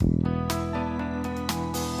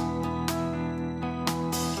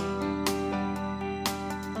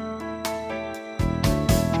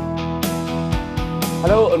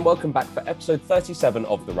Hello and welcome back for episode 37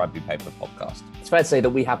 of the Rugby Paper podcast. It's fair to say that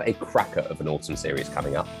we have a cracker of an autumn series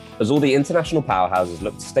coming up, as all the international powerhouses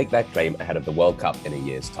look to stake their claim ahead of the World Cup in a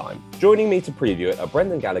year's time. Joining me to preview it are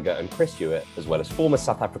Brendan Gallagher and Chris Hewett, as well as former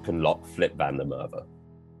South African lock Flip Van Der Merwe.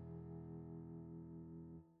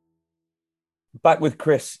 Back with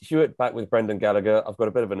Chris Hewett, back with Brendan Gallagher. I've got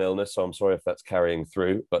a bit of an illness, so I'm sorry if that's carrying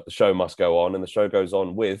through, but the show must go on, and the show goes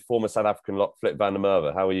on with former South African lock Flip Van Der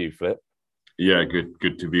Merwe. How are you, Flip? Yeah,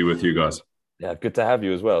 good to be with you guys. Yeah, good to have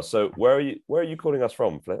you as well. So where are you calling us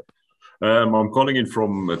from, Flip? I'm calling in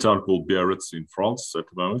from a town called Biarritz in France at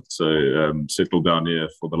the moment. So settled down here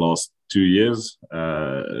for the last 2 years,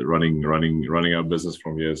 running our business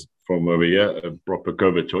from over here. A proper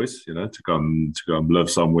COVID choice, to come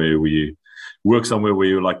live somewhere where you work somewhere where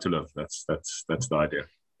you like to live. That's the idea.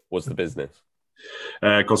 What's the business?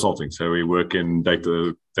 Consulting. So we work in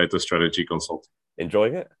data strategy consulting.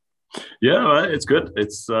 Enjoying it? Yeah, it's good.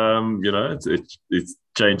 It's it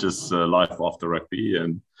changes life after rugby,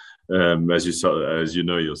 and as you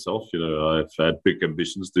know yourself, I've had big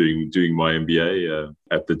ambitions doing my MBA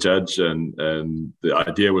at the Judge, and the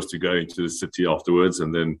idea was to go into the city afterwards,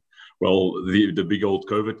 and then the big old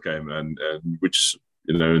COVID came, and which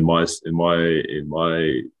in my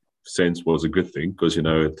sense was a good thing, because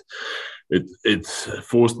it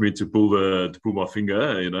forced me to pull my finger,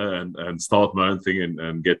 and start my own thing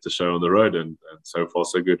and get the show on the road, and so far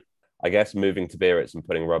so good. I guess moving to Biarritz and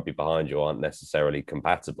putting rugby behind you aren't necessarily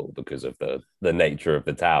compatible because of the nature of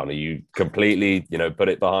the town. Are you completely, put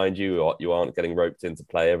it behind you, or you aren't getting roped into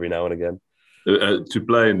play every now and again? To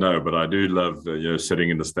play, no, but I do love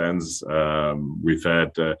sitting in the stands. We've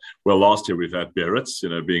had last year we've had Biarritz,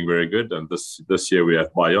 being very good, and this year we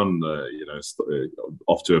have Bayonne,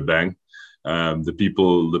 off to a bang. The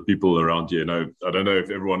people around here, I don't know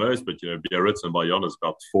if everyone knows, but Biarritz and Bayonne is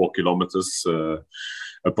about 4 kilometers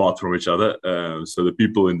apart from each other. So the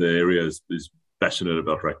people in the area is passionate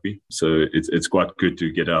about rugby. So it's quite good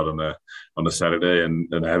to get out on a Saturday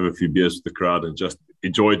and have a few beers with the crowd and just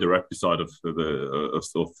enjoy the rugby side of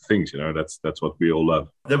things. That's what we all love.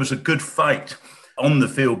 There was a good fight on the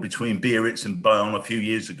field between Biarritz and Bayonne a few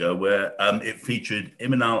years ago, where it featured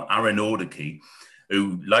Imanal Arinordaki,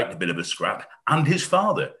 who liked a bit of a scrap, and his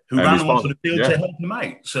father, who ran onto the field to help him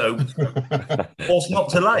out. So what's not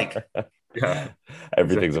to like? Yeah.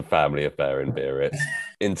 Everything's a family affair in Biarritz.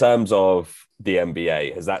 In terms of the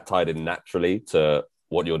MBA, has that tied in naturally to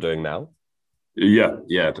what you're doing now? Yeah,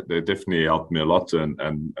 they definitely helped me a lot, and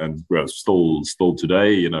still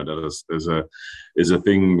today, that is a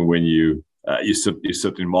thing when you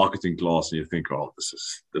sit in marketing class and you think, oh,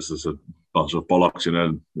 this is a bunch of bollocks,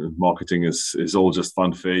 marketing is all just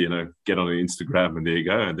fun fair, get on Instagram and there you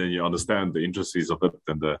go, and then you understand the intricacies of it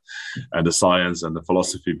and the science and the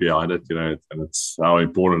philosophy behind it, and it's how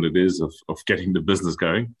important it is of getting the business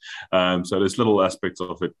going. So there's little aspects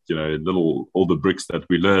of it, all the bricks that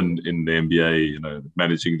we learn in the MBA,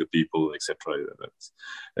 managing the people, etc.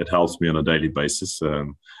 It helps me on a daily basis,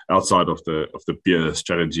 outside of the pure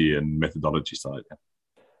strategy and methodology side.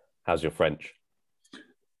 How's your French?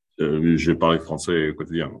 Je parle français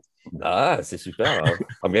quotidiennement. Ah, c'est super.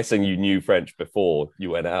 I'm guessing you knew French before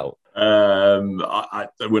you went out.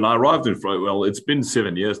 When I arrived in France, it's been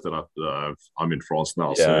 7 years that I'm in France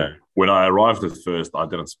now. Yeah. So when I arrived at first, I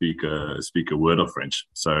didn't speak a word of French.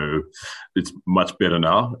 So it's much better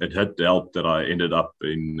now. It had helped that I ended up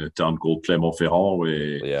in a town called Clermont-Ferrand,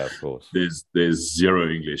 where of course there's zero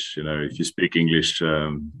English. If you speak English,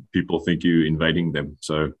 people think you're invading them.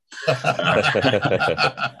 So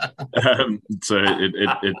so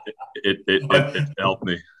it helped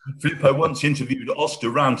me. Flip, I once interviewed Oscar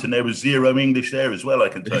Rant, and there was zero English there as well, I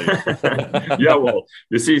can tell you. Yeah, well,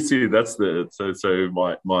 you see, that's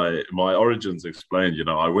my origins explained.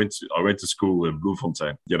 I went to school in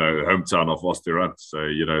Bloemfontein, hometown of Oscar Rant. So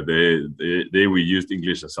there we used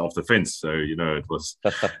English as self-defense. So it was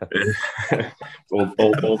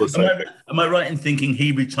all the same. Am I right in thinking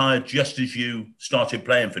he retired just as you started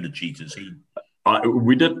playing for the Cheetahs?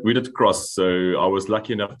 We did cross, so I was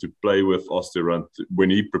lucky enough to play with Osterrand when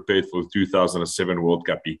he prepared for the 2007 World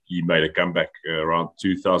Cup. He made a comeback around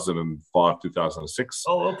 2005, 2006.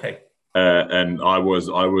 Oh, okay. And I was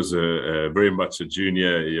very much a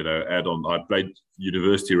junior, add-on. I played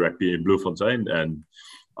university rugby in Bloemfontein, and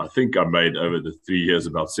I think I made over the 3 years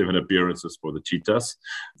about 7 appearances for the Cheetahs.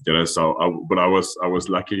 So I was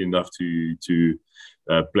lucky enough to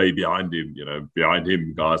play behind him,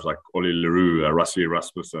 guys like Ollie Little, Russell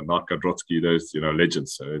Erasmus, and Mark Kadrotsky, those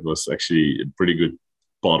legends. So it was actually a pretty good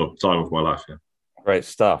time of my life. Yeah. Great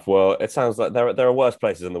stuff. Well, it sounds like there are worse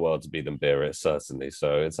places in the world to be than Biarritz, certainly.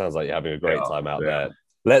 So it sounds like you're having a great time out there.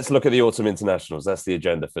 Let's look at the autumn internationals. That's the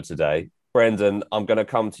agenda for today. Brendan, I'm going to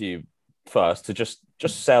come to you first to just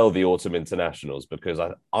sell the autumn internationals, because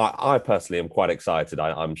I personally am quite excited.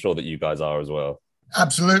 I'm sure that you guys are as well.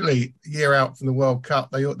 Absolutely. Year out from the World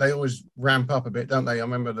Cup, they always ramp up a bit, don't they? I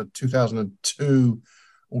remember the 2002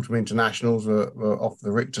 autumn internationals were off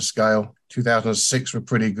the Richter scale. 2006 were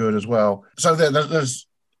pretty good as well. So there's,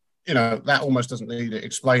 that almost doesn't need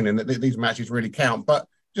explaining, that these matches really count. But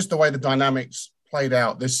just the way the dynamics played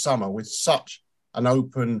out this summer with such an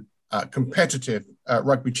open, competitive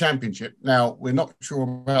rugby championship. Now, we're not sure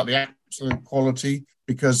about the absolute quality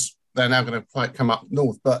because they're now going to come up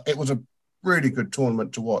north, but it was a really good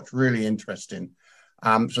tournament to watch, really interesting.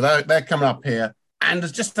 So they're coming up here. And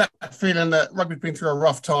there's just that feeling that rugby's been through a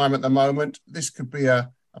rough time at the moment. This could be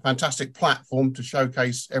a fantastic platform to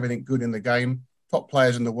showcase everything good in the game. Top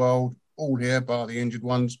players in the world, all here, bar the injured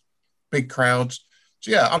ones, big crowds.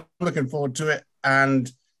 So, yeah, I'm looking forward to it.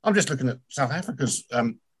 And I'm just looking at South Africa's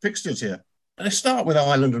fixtures here. And they start with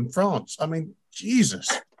Ireland and France. I mean, Jesus,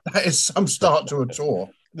 that is some start to a tour.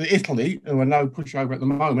 The Italy, who are no pushover at the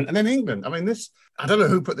moment, and then England. I mean, I don't know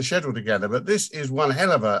who put the schedule together, but this is one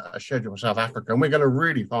hell of a schedule for South Africa, and we're going to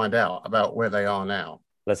really find out about where they are now.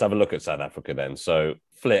 Let's have a look at South Africa then. So,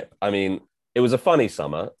 Flip, I mean, it was a funny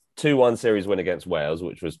summer. 2-1 series win against Wales,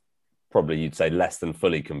 which was probably, you'd say, less than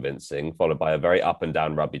fully convincing, followed by a very up and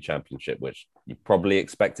down rugby championship, which you probably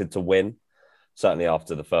expected to win, certainly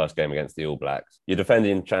after the first game against the All Blacks. You're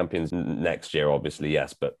defending champions next year, obviously,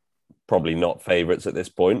 yes, but probably not favourites at this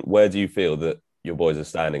point. Where do you feel that your boys are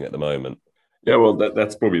standing at the moment? Yeah, well,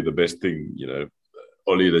 that's probably the best thing,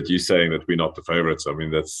 Ollie, that you're saying that we're not the favourites. I mean,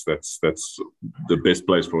 that's the best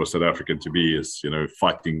place for a South African to be is, a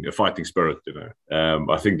fighting spirit,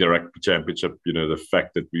 I think the rugby championship, the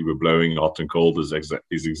fact that we were blowing hot and cold is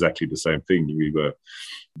exactly the same thing. We were,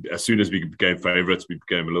 as soon as we became favourites, we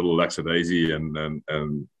became a little lackadaisy and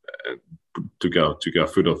took our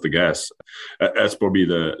foot off the gas. That's probably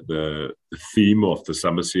the theme of the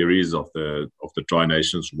summer series of the Tri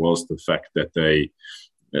Nations, was the fact that they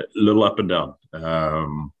a little up and down,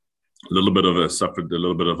 suffered a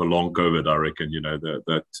little bit of a long COVID, I reckon.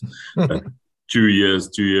 That 2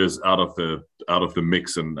 years out of the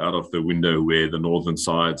mix and out of the window where the northern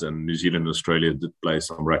sides and New Zealand and Australia did play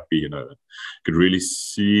some rugby. Could really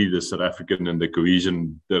see the South African and the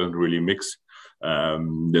cohesion didn't really mix.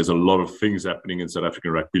 There's a lot of things happening in South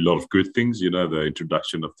African rugby, a lot of good things. The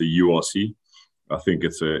introduction of the URC. I think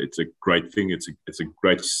it's a great thing. It's a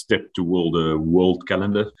great step toward the world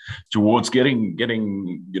calendar, towards getting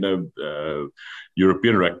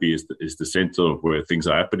European rugby is the center of where things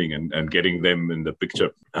are happening and getting them in the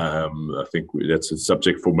picture. I think that's a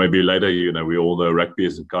subject for maybe later. We all know rugby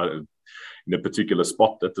is kind of in a particular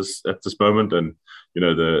spot at this moment, and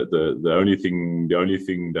the only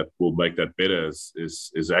thing that will make that better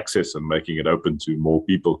is access and making it open to more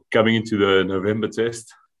people coming into the November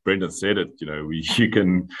test. Brendan said it.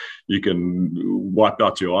 You can wipe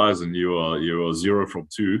out your eyes and you are 0 from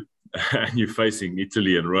 2, and you're facing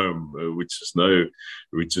Italy and Rome, which is no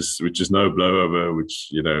blowover.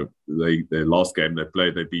 Which their last game they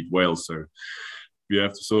played, they beat Wales. So you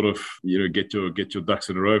have to sort of get your ducks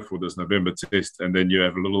in a row for this November test, and then you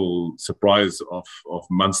have a little surprise of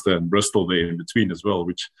Munster and Bristol there in between as well,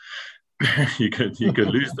 which you could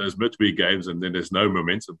lose those midweek games, and then there's no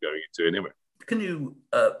momentum going into anyway. Can you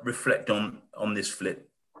reflect on this, Flip?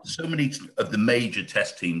 So many of the major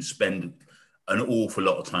test teams spend an awful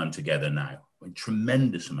lot of time together now, a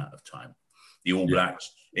tremendous amount of time. The All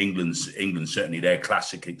Blacks, England certainly, they're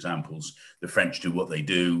classic examples. The French do what they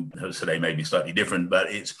do, so they may be slightly different, but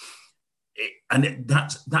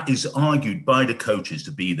that is argued by the coaches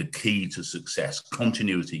to be the key to success.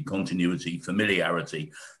 Continuity,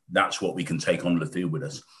 familiarity. That's what we can take on the field with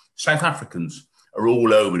us. South Africans are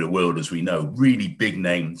all over the world, as we know, really big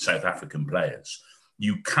name South African players.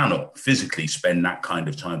 You cannot physically spend that kind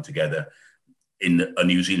of time together in a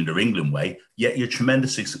New Zealand or England way, yet you're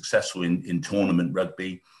tremendously successful in tournament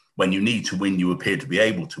rugby. When you need to win, you appear to be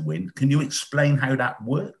able to win. Can you explain how that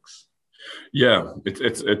works? Yeah,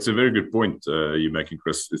 it's a very good point you're making,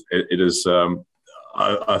 Chris. It is.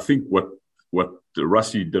 I think what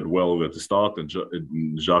Rassie did well at the start, and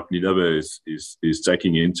Jacques Nienaber is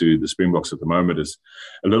taking into the Springboks at the moment, is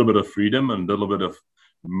a little bit of freedom and a little bit of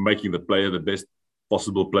making the player the best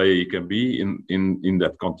possible player he can be in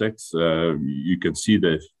that context. You can see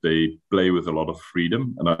that they play with a lot of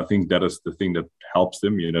freedom, and I think that is the thing that helps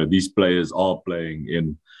them. These players are playing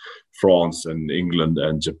in France and England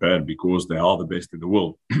and Japan because they are the best in the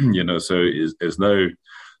world. So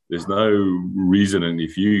there's no reason, and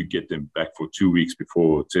if you get them back for 2 weeks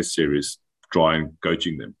before Test series, try and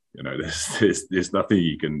coaching them. There's nothing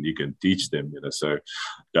you can teach them. So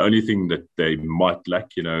the only thing that they might lack,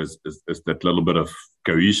 is that little bit of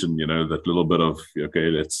cohesion. That little bit of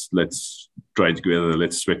let's train together,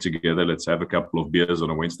 let's sweat together, let's have a couple of beers on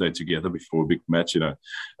a Wednesday together before a big match.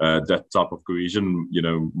 That type of cohesion,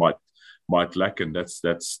 might lack, and that's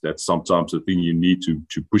sometimes the thing you need to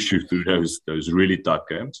push you through those really tight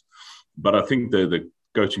games. But I think the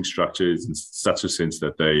coaching structure is in such a sense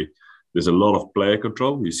that there's a lot of player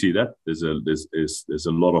control. You see that there's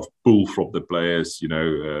a lot of pull from the players.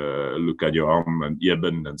 Look at your arm and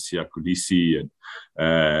Eben and Sia Kulisi and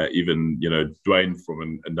even Dwayne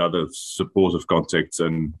from another supportive context,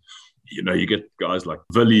 and you get guys like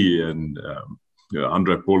Willie and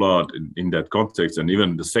Andre Pollard in that context, and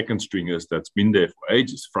even the second stringers that's been there for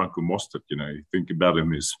ages. Franco Mostert, you think about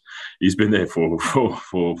him, he's been there for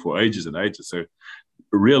ages and ages. So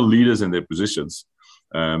real leaders in their positions.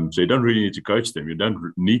 So you don't really need to coach them. You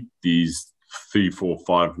don't need these 3, 4,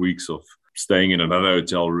 5 weeks of staying in another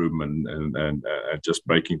hotel room and just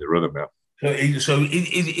breaking the rhythm out. So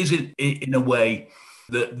is it in a way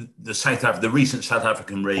that the recent South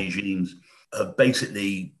African regimes have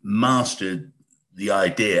basically mastered the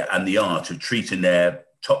idea and the art of treating their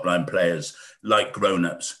top-line players like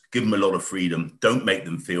grown-ups, give them a lot of freedom, don't make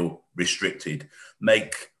them feel restricted,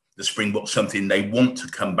 make the Springboks something they want to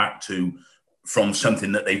come back to from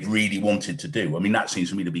something that they've really wanted to do? I mean, that seems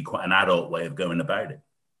to me to be quite an adult way of going about it.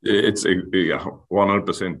 It's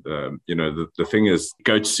 100%. The thing is,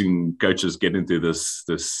 coaches get into this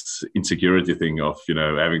insecurity thing of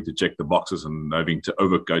having to check the boxes and having to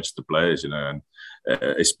overcoach the players. And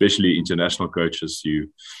especially international coaches, you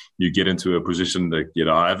get into a position that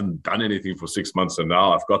I haven't done anything for 6 months, and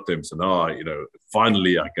now I've got them. So now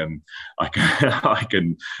finally I can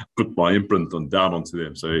put my imprint down onto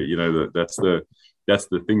them. So that's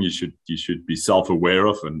the thing you should be self-aware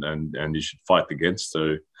of and you should fight against.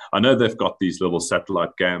 So I know they've got these little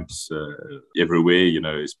satellite camps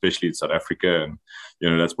everywhere, especially in South Africa, and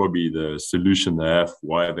that's probably the solution they have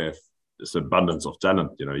why they have this abundance of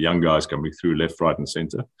talent, young guys coming through left, right, and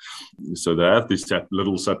center. So they have these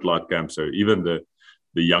little satellite camps. So even the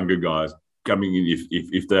younger guys coming in,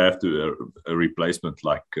 if they have to a replacement,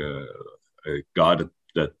 like a guy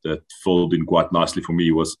that filled in quite nicely for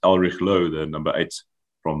me was Ulrich Lowe, the number 8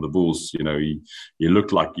 from the Bulls. He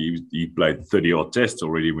looked like he played 30-odd tests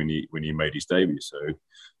already when he made his debut. So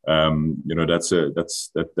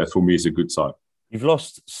that for me is a good sign. You've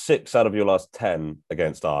lost 6 out of your last 10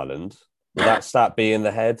 against Ireland. Will that stat be in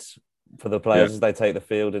the heads for the players as they take the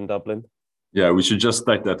field in Dublin? Yeah, we should just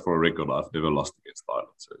state that for a record. I've never lost against Ireland.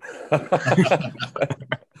 So.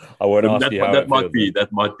 I won't ask you how that might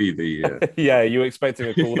be the. Yeah, you expecting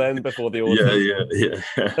a call then before the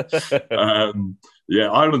autumn? Yeah.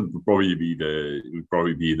 Ireland would probably be the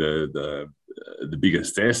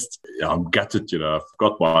biggest test. I'm gutted, I've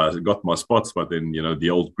got my spots, but then the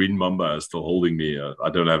old green mamba is still holding me. I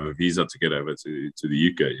don't have a visa to get over to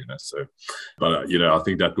the UK, So, but I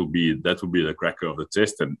think that will be the cracker of the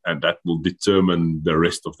test, and that will determine the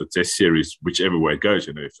rest of the test series, whichever way it goes.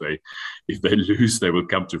 If they lose, they will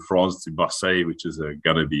come to France, to Marseille, which is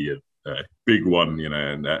going to be a big one,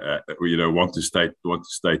 and want to state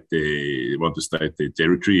their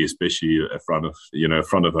territory, especially in front of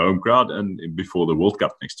the home crowd, and before the World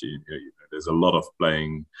Cup next year. There's a lot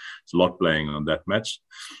playing on that match.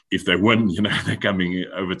 If they win, they're coming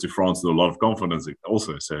over to France with a lot of confidence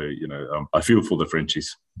also. So I feel for the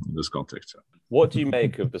Frenchies in this context. What do you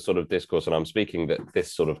make of the sort of discourse? And I'm speaking that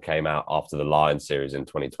this sort of came out after the Lions series in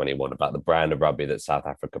 2021 about the brand of rugby that South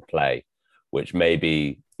Africa play, which may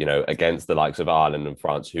be, against the likes of Ireland and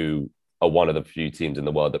France, who are one of the few teams in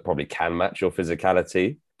the world that probably can match your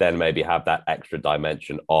physicality, then maybe have that extra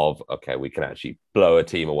dimension of, okay, we can actually blow a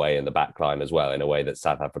team away in the back line as well, in a way that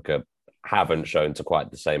South Africa haven't shown to quite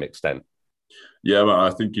the same extent. Yeah, well, I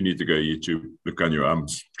think you need to go YouTube, look on your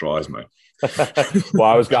arms, tries, mate. Well,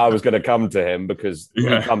 I was going to come to him because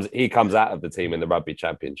he comes out of the team in the Rugby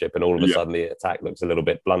Championship, and all of a sudden the attack looks a little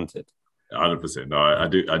bit blunted. 100%. No, I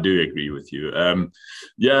do agree with you.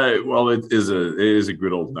 Well, it is a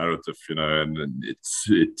good old narrative, and it's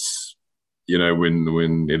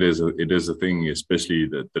when it is a thing, especially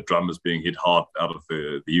the drummers being hit hard out of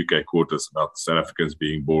the UK quarters about South Africans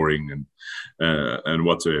being boring and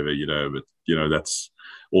whatsoever, but that's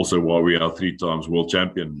also why we are 3 times world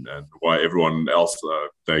champion, and why everyone else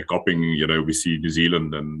they're copying. We see New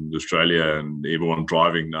Zealand and Australia and everyone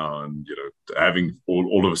driving now, and having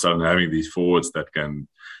all of a sudden having these forwards that can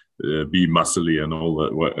be muscly and all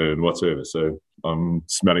that and whatsoever. So I'm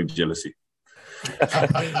smelling jealousy.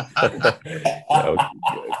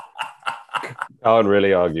 Can't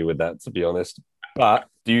really argue with that, to be honest. But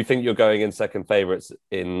do you think you're going in second favourites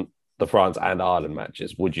in the France and Ireland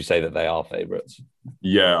matches? Would you say that they are favourites?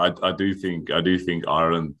 Yeah, I do think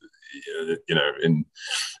Ireland,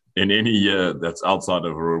 in any year that's outside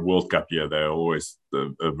of a World Cup year, they're always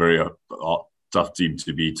a very tough team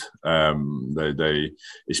to beat. They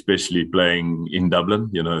especially playing in Dublin,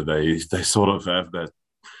 they sort of have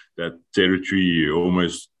that territory,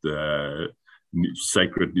 almost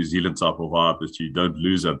sacred New Zealand type of vibe that you don't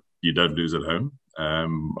lose at home.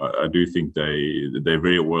 I do think they're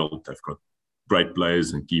very well. They've got great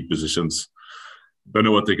players in key positions. Don't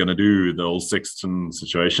know what they're going to do with the whole Sexton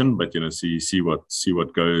situation, but see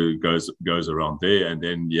what goes around there. And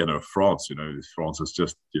then France, France is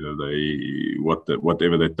just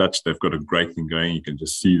whatever they touch, they've got a great thing going. You can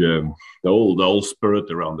just see the whole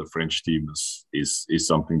spirit around the French team is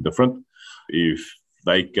something different. If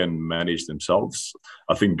they can manage themselves,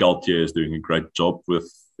 I think Galtier is doing a great job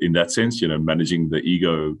in that sense, managing the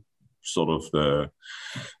ego, sort of the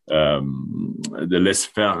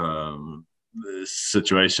laissez-faire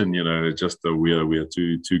situation, just we are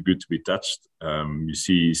too good to be touched. You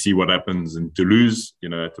see what happens in Toulouse,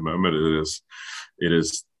 at the moment it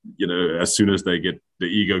is as soon as the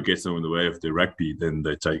ego gets them in the way of the rugby, then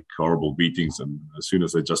they take horrible beatings, and as soon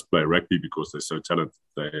as they just play rugby because they're so talented,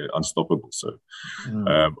 they're unstoppable. So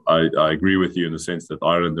I agree with you in the sense that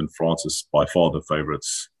Ireland and France is by far the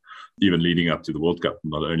favourites, even leading up to the World Cup,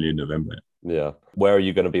 not only in November. Yeah. Where are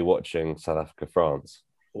you going to be watching South Africa, France?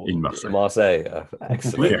 In Marseille. Marseille.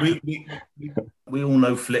 Excellent. We all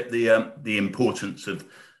know, Flip, the importance of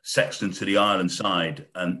Sexton to the Ireland side,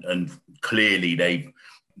 and clearly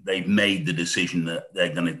they've made the decision that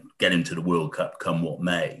they're going to get into the World Cup come what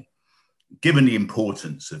may. Given the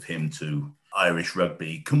importance of him to Irish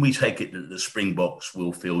rugby, can we take it that the Springboks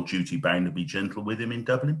will feel duty-bound to be gentle with him in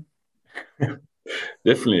Dublin?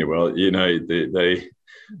 Definitely. Well, they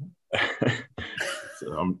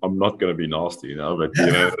I'm not going to be nasty, but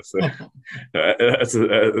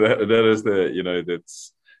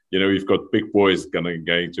we've got big boys going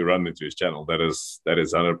to run into his channel. That is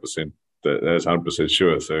 100%. That's 100%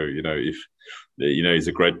 sure. So if he's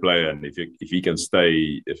a great player, and if he can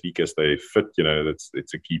stay fit,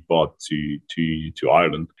 it's a key part to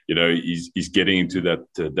Ireland. He's getting into that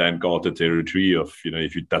Dan Carter territory of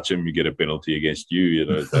if you touch him, you get a penalty against you.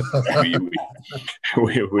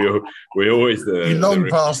 We always long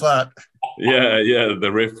past that. Yeah.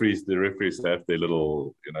 The referees have their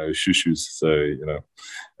little shoo-shoos. So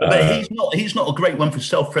but he's not a great one for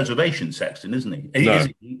self-preservation, Sexton, isn't he? No.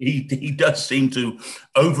 He does seem to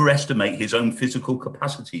overestimate his own physical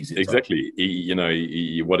capacities. Exactly.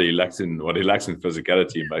 What he lacks in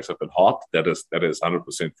physicality makes up in heart. That is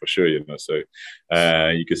 100% for sure. So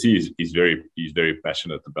you can see he's very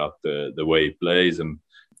passionate about the way he plays and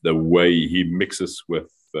the way he mixes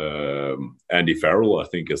with Andy Farrell. I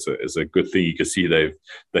think is a good thing. You can see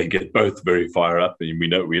they get both very fired up, and we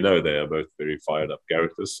know they are both very fired up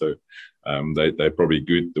characters. So they're probably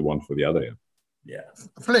good the one for the other. Yeah.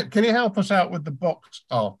 Flip, can you help us out with the box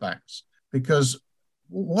halfbacks? Because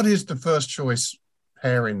what is the first choice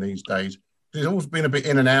pairing these days? There's always been a bit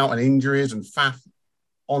in and out, and injuries, and Faf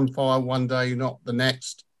on fire one day, not the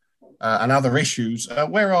next, and other issues.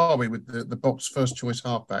 Where are we with the box first choice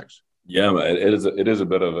halfbacks? Yeah, it is a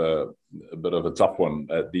bit of a tough one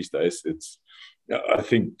these days. I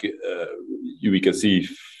think we can see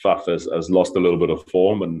Faf has lost a little bit of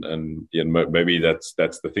form, and maybe that's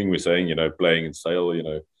the thing we're saying. Playing in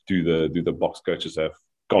Sale, do the box coaches have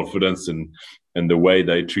confidence in the way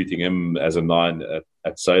they're treating him as a 9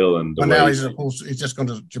 at Sale? And now he's just gone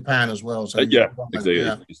to Japan as well. So exactly.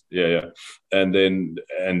 Yeah. And then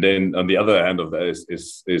on the other hand of that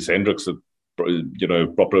is Hendricks.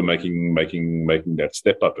 Proper making that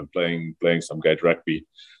step up and playing some great rugby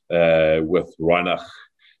with Reinach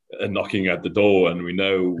knocking at the door, and we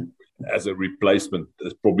know as a replacement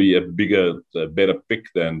it's probably a better pick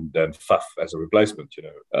than Faf as a replacement. So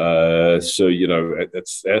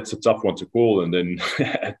it's a tough one to call. And then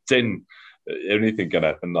at 10, anything can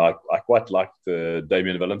happen. I quite liked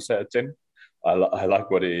Damien Willemse at 10. I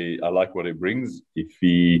like what he brings. If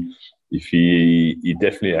he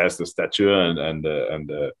definitely has the stature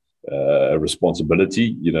and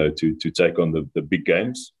responsibility, to take on the big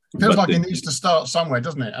games. It feels like he needs to start somewhere,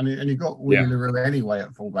 doesn't it? And you've got Willie LaRue anyway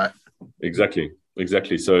at fullback. Exactly.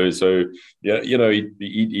 So yeah,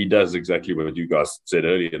 he does exactly what you guys said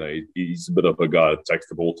earlier. He's a bit of a guy that takes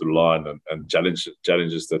the ball to the line and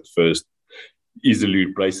challenges that first. Easily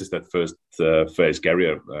replaces that first phase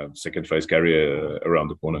carrier, second phase carrier around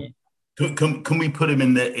the corner. Can we put him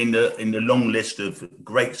in the long list of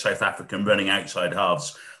great South African running outside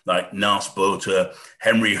halves like Nas Botha,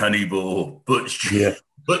 Henry Honeyball, Butch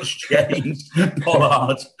James,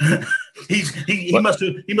 Pollard? He must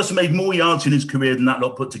have made more yards in his career than that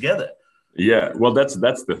lot put together. Yeah, well, that's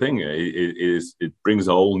the thing. It brings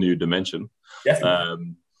a whole new dimension.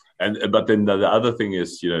 Definitely. But then the other thing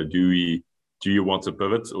is, do you want to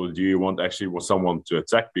pivot, or do you want actually someone to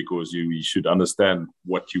attack? Because you should understand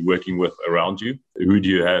what you're working with around you. Who do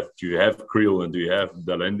you have? Do you have Creel and do you have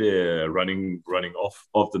Dalende running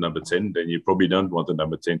off the number 10? Then you probably don't want the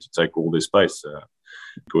number 10 to take all this space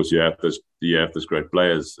because you have this great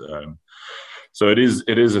players. So it is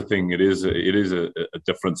a thing. It is a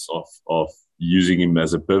difference of using him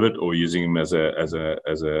as a pivot or using him as an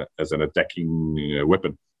attacking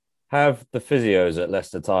weapon. Have the physios at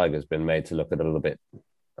Leicester Tigers been made to look at a little bit,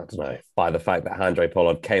 I don't know, by the fact that Handré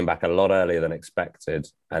Pollard came back a lot earlier than expected,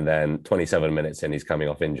 and then 27 minutes in, he's coming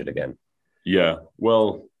off injured again? Yeah,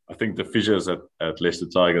 well, I think the physios at Leicester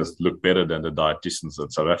Tigers look better than the dietitians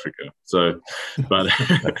at South Africa. So, but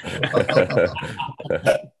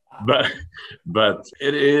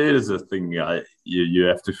it is a thing you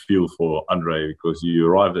have to feel for Andre, because you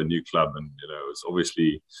arrived at a new club, and it's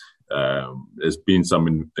obviously there's been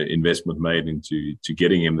some investment made into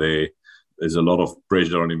getting him there. There's a lot of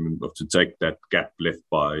pressure on him to take that gap left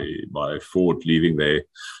by Ford leaving there.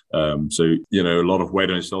 So a lot of weight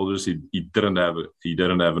on his shoulders. He didn't have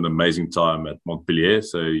an amazing time at Montpellier.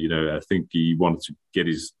 So I think he wanted to get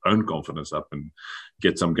his own confidence up and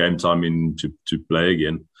get some game time in to play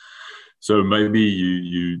again. So maybe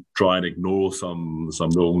you try and ignore some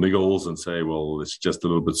little niggles and say, well, it's just a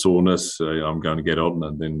little bit soreness. I'm going to get on,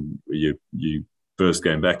 and then you first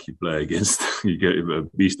game back, you play against you get a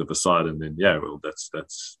beast of a side, and then that's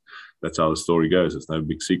how the story goes. It's no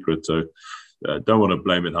big secret. So don't want to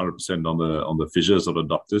blame it 100% on the physios or the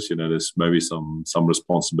doctors. There's maybe some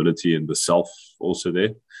responsibility in the self also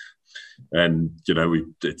there. And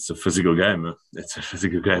it's a physical game. It's a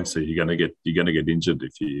physical game, so you're gonna get injured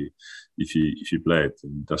if you play it,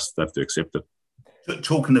 and just have to accept it.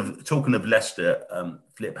 Talking of Leicester,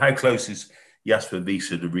 Flip, how close is Jasper Wiese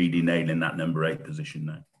to really nailing that number 8 position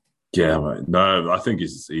now? Yeah, mate. No, I think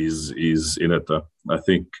he's in it. I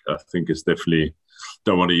think it's definitely,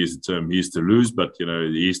 don't want to use the term he used to lose, but he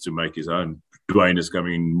used to make his own. Dwayne is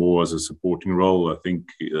coming more as a supporting role. I think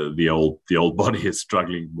the old body is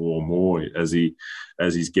struggling more and more as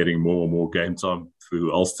he's getting more and more game time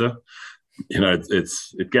through Ulster.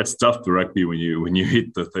 It gets tough to rugby when you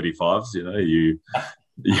hit the 35s.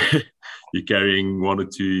 You're carrying one or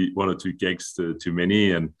two gigs too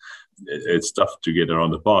many, and it's tough to get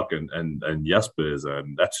around the park. And Jasper is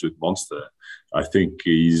an absolute monster. I think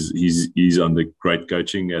he's under great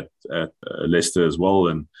coaching at Leicester as well,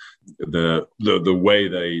 and the way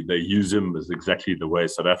they use him is exactly the way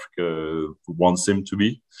South Africa wants him to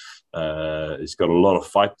be. He's got a lot of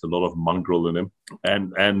fight, a lot of mongrel in him,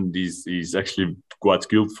 and he's actually quite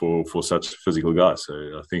skilled for such a physical guy. So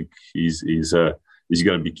I think he's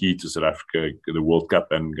going to be key to South Africa, the World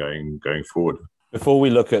Cup, and going forward. Before we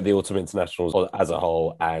look at the autumn internationals as a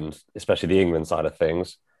whole, and especially the England side of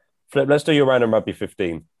things, Flip, let's do your random rugby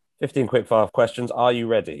 15 quick-fire questions. Are you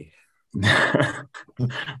ready? We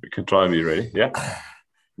can try and be ready. Yeah.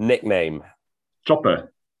 Nickname?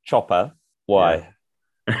 Chopper. Why?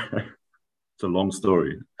 Yeah. It's a long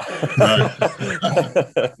story.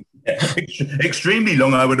 Extremely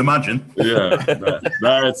long, I would imagine. Yeah.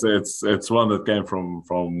 No, it's one that came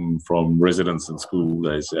from residence and school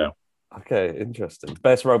days. Yeah. Okay, interesting.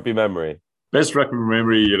 Best rugby memory? Best rugby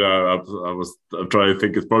memory, I'm trying to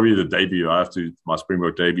think. It's probably the debut. My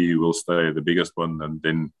Springbok debut will stay the biggest one, and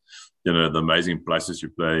then the amazing places you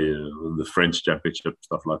play, the French Championship,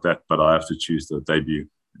 stuff like that. But I have to choose the debut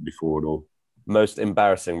before it all. Most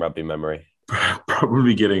embarrassing rugby memory?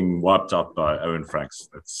 Probably getting wiped out by Owen Franks.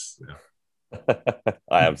 That's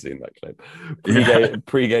I have seen that clip.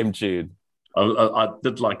 Pre-game tune. I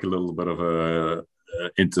did like a little bit of a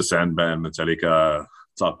Inter Sandman Metallica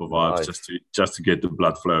type of vibes, nice. just to get the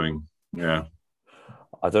blood flowing. Yeah.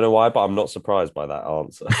 I don't know why, but I'm not surprised by that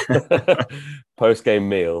answer. Post-game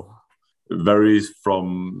meal? Varies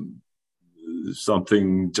from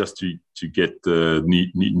something just to get the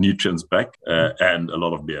nutrients back, and a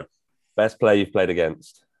lot of beer. Best player you've played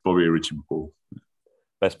against? Probably Richie McCaw.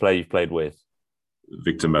 Best player you've played with?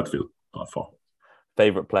 Victor Matfield, by far.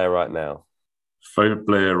 Favourite player right now? Favourite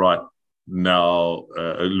player right now,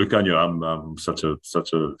 Lucanio. I'm such a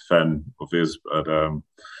fan of his, but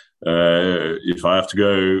if I have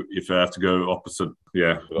to go opposite,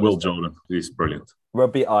 Will Jordan. He's brilliant.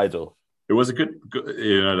 Rugby idol? it was a good,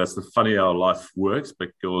 that's the funny how life works,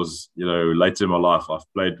 because, later in my life, I've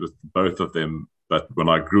played with both of them. But when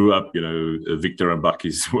I grew up, Victor and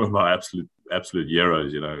Bucky's were my absolute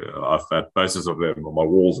heroes. I've had posters of them on my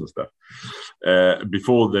walls and stuff.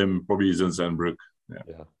 Before them, probably Zinsandbroek.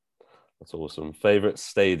 Yeah, that's awesome. Favorite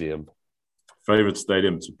stadium? Favorite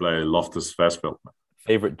stadium to play, Loftus Versfeld.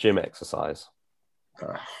 Favorite gym exercise?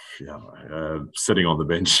 Sitting on the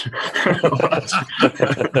bench.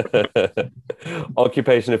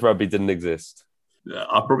 Occupation if rugby didn't exist?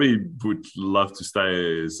 I probably would love to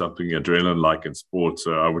stay something adrenaline-like in sports.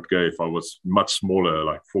 So I would go, if I was much smaller,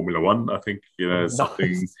 like Formula One. I think Nice.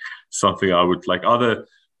 something I would like, either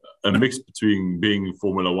a mix between being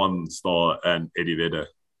Formula One star and Eddie Vedder.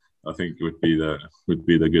 I think would be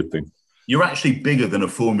the good thing. You're actually bigger than a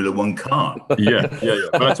Formula One car. Yeah.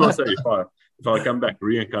 But that's what I say. If I come back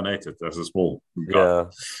reincarnated as a small car.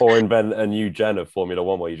 Yeah, or invent a new gen of Formula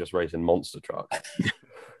One where you just race in monster trucks.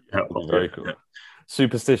 Very cool. Yeah.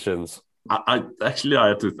 Superstitions? I had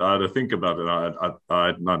to think about it. I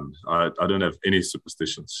had none. I don't have any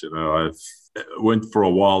superstitions. I went for a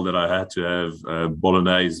while that I had to have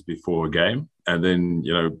bolognese before a game, and then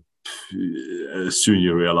soon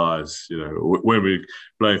you realize, when we're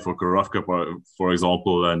playing for Karafka, for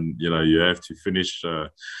example, and you have to finish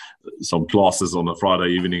some classes on a Friday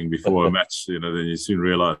evening before a match, then you soon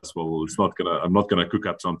realize, well, I'm not gonna cook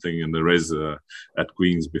up something in the res at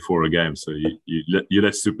Queen's before a game. So you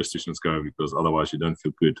let superstitions go, because otherwise you don't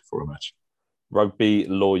feel good for a match. Rugby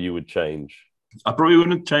law you would change? I probably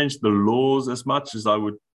wouldn't change the laws as much as I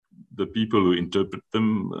would the people who interpret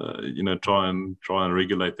them, try and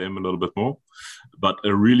regulate them a little bit more. But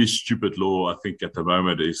a really stupid law, I think, at the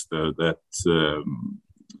moment is the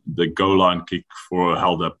goal line kick for a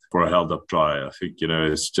held up try. I think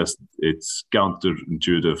it's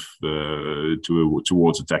counterintuitive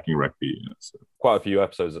towards attacking rugby. So. Quite a few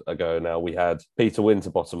episodes ago now, we had Peter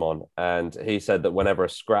Winterbottom on, and he said that whenever a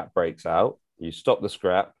scrap breaks out, you stop the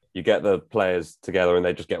scrap, you get the players together, and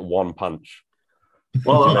they just get one punch.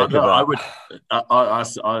 Well, I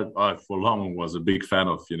for long was a big fan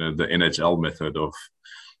of the NHL method of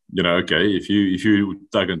okay, if you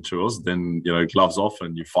tug and chores, then gloves off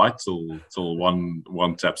and you fight till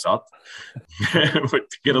one taps out. But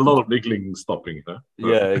get a lot of niggling stopping.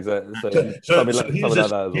 Yeah, exactly. So something like that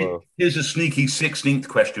as well. Here's a sneaky 16th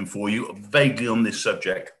question for you, vaguely on this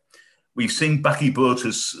subject. We've seen Bakkie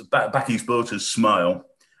Botha's smile,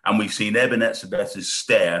 and we've seen Eben Etzebeth's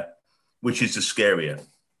stare. Which is the scarier?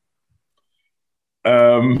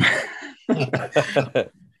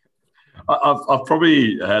 I've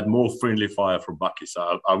probably had more friendly fire from Bakkie,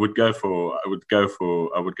 so I would go for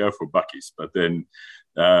Bakkie's. But then,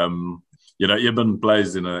 Eben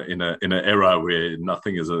plays in an era where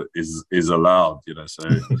nothing is allowed. So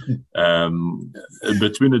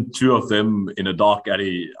between the two of them in a dark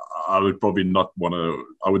alley, I would probably not want to.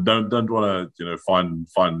 Don't want to find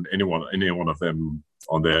any one of them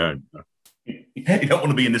on their own. You don't want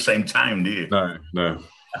to be in the same town, do you? No.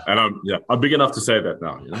 And I'm big enough to say that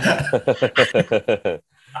now.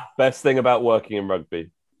 Best thing about working in rugby?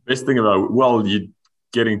 Best thing about, you're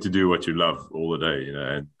getting to do what you love all the day,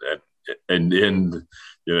 and in the end,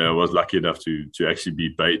 I was lucky enough to actually be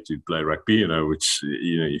paid to play rugby, which,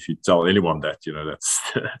 if you tell anyone that,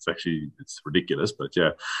 that's actually, it's ridiculous. But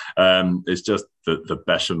it's just the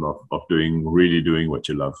passion of really doing what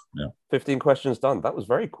you love. Yeah. 15 questions done. That was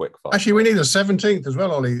very quick. Actually, we need a 17th as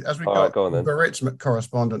well, Ollie, as we got go on, then. Biarritz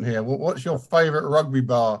correspondent here. What's your favourite rugby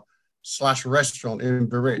bar / restaurant in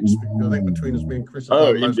Biarritz? Because I think between us being Chris.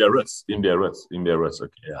 In Biarritz.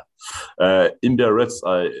 Okay, yeah. In Biarritz,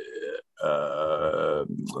 the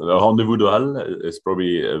Rendezvous de Halle is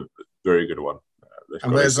probably a very good one.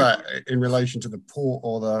 And where's that in relation to the port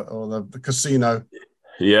or the casino?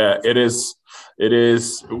 Yeah, it is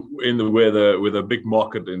in where the big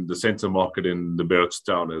market, in the center market in the Biarritz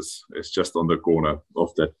town is just on the corner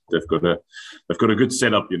of that. They've got a good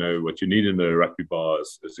setup. What you need in a rugby bar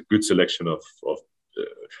is a good selection of a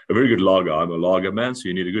very good lager. I'm a lager man, so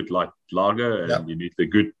you need a good light lager, and you need the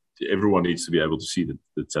good. Everyone needs to be able to see the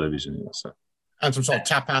television. So. And some sort of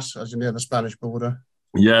tapas as you're near the Spanish border.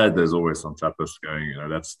 Yeah, there's always some tapas going.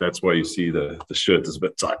 That's why you see the shirt is a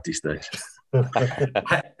bit tight these days.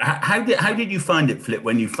 How did you find it, Flip,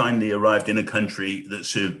 when you finally arrived in a country that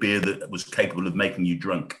served beer that was capable of making you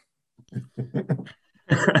drunk?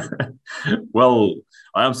 Well,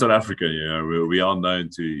 I am South African. We are known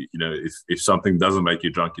to, if something doesn't make you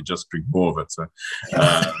drunk, you just drink more of it. So,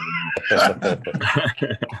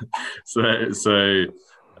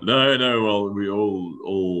 no. Well, we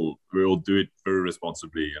all do it very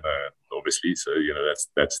responsibly. obviously. So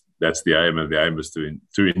that's the aim, and the aim is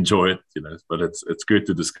to enjoy it. But it's good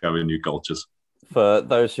to discover new cultures. For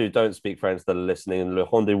those who don't speak French that are listening, Le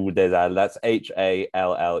Rendez-vous des Halles, that's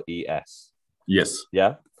Halles. Yes.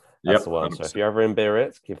 Yeah? That's Yep, the one. 100%. So if you're ever in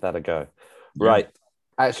Biarritz, give that a go. Yeah. Right.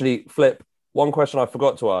 Actually, Flip, one question I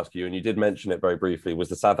forgot to ask you, and you did mention it very briefly, was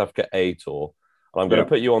the South Africa A Tour. And I'm going to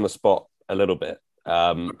put you on the spot a little bit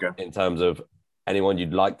in terms of anyone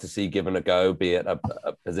you'd like to see given a go, be it a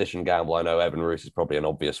position gamble. I know Evan Roos is probably an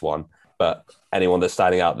obvious one, but anyone that's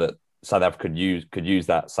standing out that South Africa could use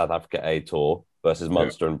that South Africa A Tour versus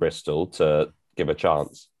Munster and Bristol to give a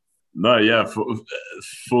chance. No, yeah,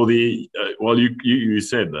 for the you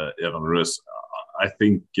said that Evan Roos. I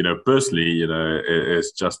think personally,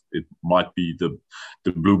 it might be the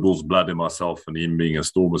Blue Bulls blood in myself, and him being a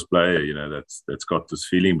Stormers player, that's got this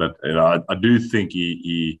feeling. But I do think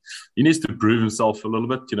he needs to prove himself a little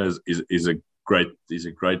bit. He's a great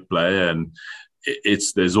player, and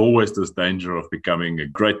there's always this danger of becoming a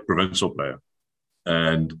great provincial player.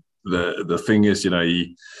 And the thing is,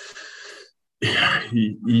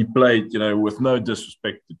 he played, with no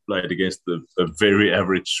disrespect, he played against a very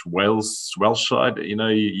average Welsh side.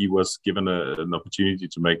 He was given an opportunity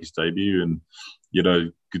to make his debut, and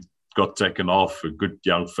got taken off. A good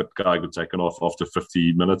young fit guy got taken off after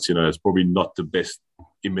 50 minutes. It's probably not the best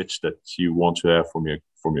image that you want to have from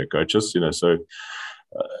your coaches. So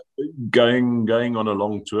going on a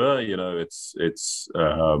long tour, it's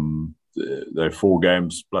they're 4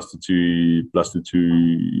 games plus the two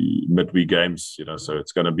midweek games, so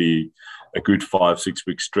it's going to be a good 5-6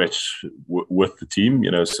 week stretch with the team,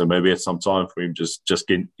 so maybe it's some time for him just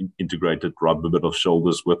get integrated, rub a bit of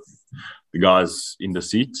shoulders with the guys in the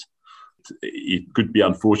seat. It could be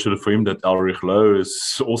unfortunate for him that Ulrich Lowe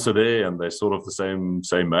is also there, and they're sort of the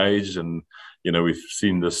same age, and we've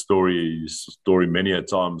seen this story many a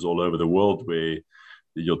times all over the world where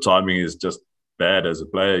your timing is just bad as a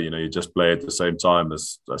player. You just play at the same time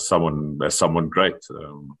as someone great.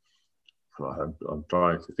 I'm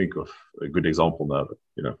trying to think of a good example now, but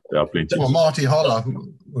there are plenty. Well, Marty Holler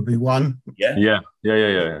would be one. Yeah.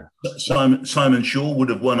 Simon Shaw would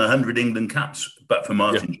have won 100 England caps, but for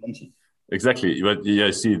Martin Johnson. Exactly, but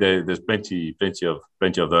see, there's plenty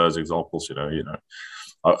of those examples.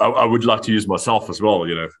 I would like to use myself as well.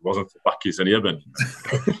 If it wasn't for Bucky's and Eben.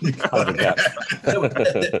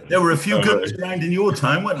 There were a few good around in your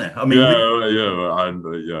time, weren't there? I mean,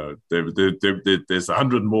 there's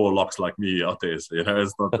 100 more locks like me out there. So,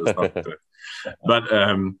 it's not. But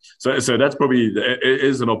so that's probably it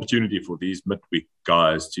is an opportunity for these midweek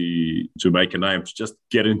guys to make a name, to just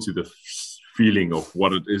get into the feeling of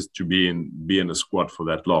what it is to be in a squad for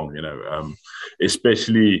that long.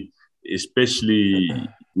 Especially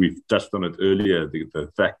we've touched on it earlier, the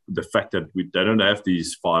fact that they don't have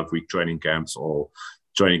these 5-week training camps or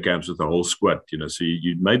training camps with the whole squad, so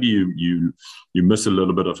you miss a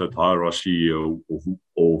little bit of that hierarchy of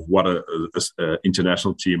what a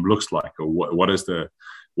international team looks like, or what is the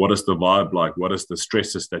vibe like, what is the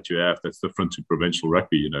stresses that you have that's different to provincial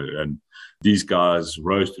rugby, and these guys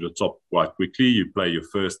rose to the top quite quickly. You play your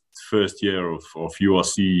first year of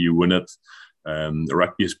URC, you win it.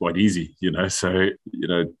 Rugby is quite easy, so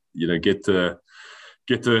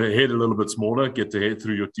get the head a little bit smaller, get the head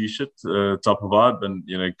through your t-shirt type of vibe, and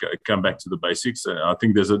come back to the basics. I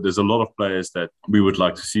think there's a lot of players that we would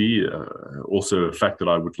like to see. Also, a fact that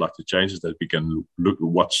I would like to change is that we can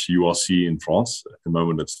watch URC in France. At the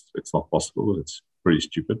moment, it's not possible. It's pretty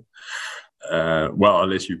stupid.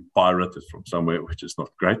 Unless you pirate it from somewhere, which is not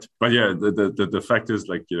great. But yeah, the fact is,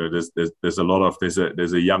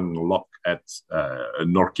 there's a young lock at a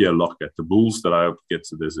Nokia lock at the Bulls that I hope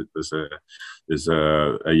gets. There's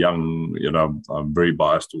a young, I'm very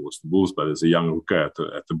biased towards the Bulls, but there's a young hooker at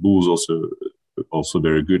the Bulls also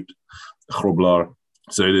very good, Grobler.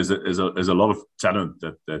 So there's a lot of talent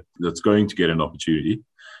that's going to get an opportunity.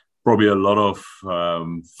 Probably a lot of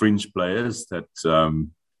fringe players that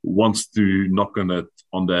wants to knock on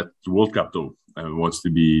that World Cup door and wants to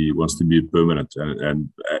be permanent and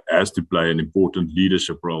has to play an important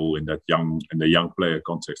leadership role in the young player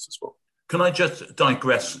context as well. Can I just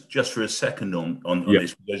digress just for a second on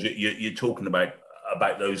this, because you're talking about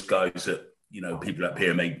those guys that people up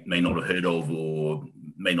here may not have heard of or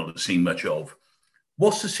may not have seen much of.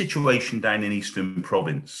 What's the situation down in Eastern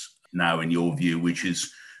Province now, in your view? Which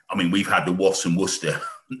is, we've had the Wasps and Worcester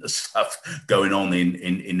stuff going on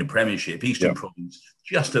in the Premiership. Eastern Province,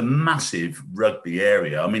 just a massive rugby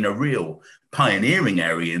area. A real pioneering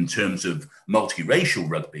area in terms of multiracial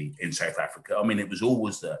rugby in South Africa. It was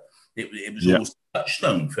always always the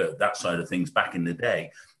touchstone for that side of things back in the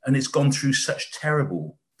day, and it's gone through such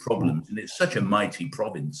terrible problems, and it's such a mighty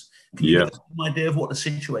province. Can you give us some idea of what the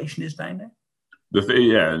situation is down there?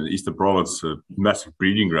 Eastern Province, a massive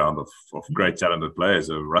breeding ground of great talented players.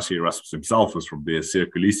 Rassie Erasmus himself was from there, Sir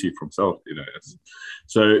Khaleesi from South,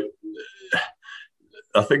 So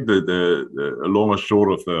I think the long and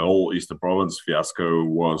short of the whole Eastern Province fiasco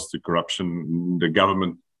was the corruption, the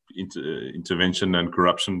government intervention and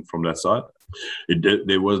corruption from that side.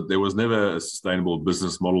 There was never a sustainable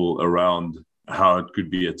business model around how it could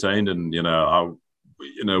be attained, and how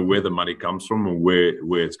where the money comes from and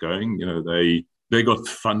where it's going. They got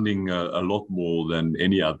funding a lot more than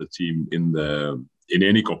any other team in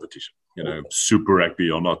any competition. Super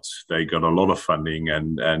Rugby or not, they got a lot of funding,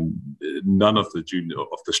 and none of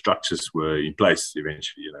the structures were in place.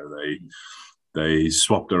 Eventually, they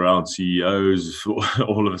swapped around CEOs.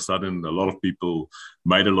 All of a sudden, a lot of people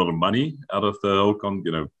made a lot of money out of the whole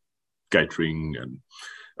catering and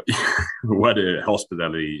what a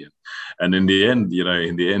hospitality. And in the end,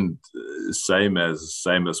 same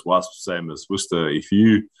as Wasp, same as Worcester.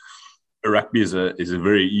 Rugby is a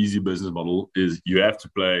very easy business model. Is you have to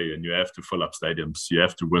play and you have to fill up stadiums. You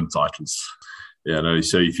have to win titles.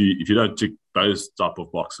 So if you don't tick those type of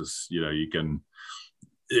boxes, you can.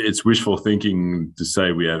 It's wishful thinking to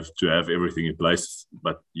say we have to have everything in place.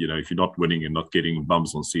 But if you're not winning and not getting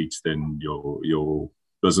bums on seats, then your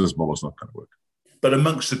business model is not going to work. But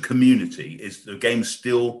amongst the community, is the game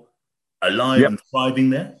still alive and thriving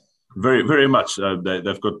there? Very, very much.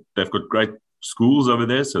 They've got great schools over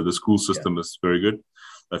there, so the school system is very good.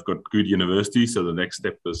 They've got good universities, so the next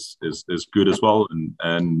step is good as well.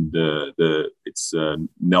 And it's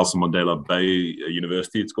Nelson Mandela Bay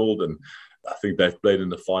University, it's called, and I think they've played in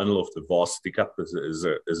the final of the Varsity Cup is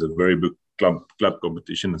a very big club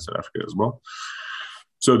competition in South Africa as well.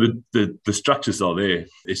 So the structures are there.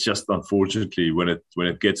 It's just unfortunately when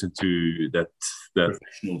it gets into that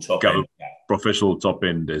professional top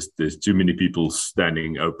end, there's too many people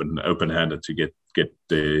standing open-handed to get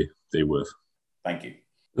their worth. Thank you.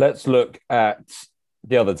 Let's look at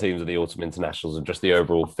the other teams of the Autumn Internationals and just the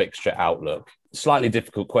overall fixture outlook. Slightly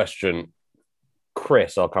difficult question.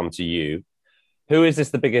 Chris, I'll come to you. Who is this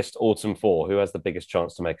the biggest autumn for? Who has the biggest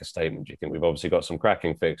chance to make a statement, do you think? We've obviously got some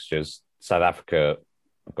cracking fixtures. South Africa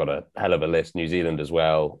have got a hell of a list, New Zealand as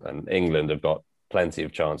well, and England have got plenty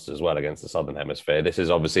of chances as well against the Southern Hemisphere. This is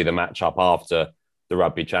obviously the match-up after the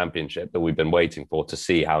Rugby Championship that we've been waiting for to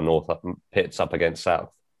see how North pits up against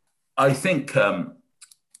South. I think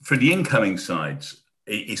for the incoming sides,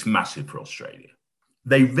 it's massive for Australia.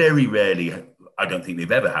 They very rarely, I don't think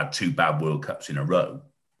they've ever had two bad World Cups in a row.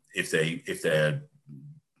 If they're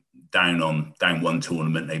down one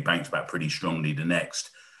tournament, they bounce back pretty strongly the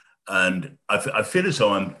next. And I feel as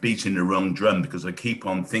though I'm beating the wrong drum because I keep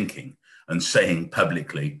on thinking and saying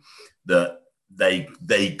publicly that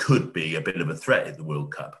they could be a bit of a threat at the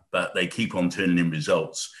World Cup, but they keep on turning in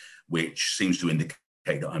results, which seems to indicate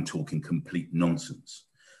that I'm talking complete nonsense.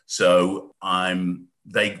 So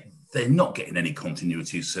they're not getting any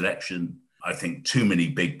continuity of selection. I think too many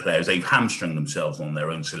big players, they've hamstrung themselves on their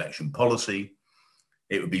own selection policy.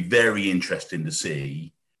 It would be very interesting to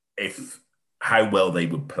see how well they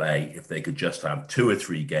would play if they could just have 2 or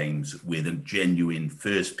 3 games with a genuine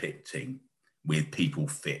first pick team with people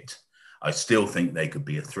fit. I still think they could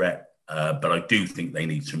be a threat, but I do think they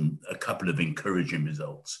need a couple of encouraging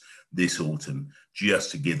results this autumn just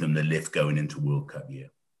to give them the lift going into World Cup year.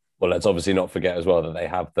 Well, let's obviously not forget as well that they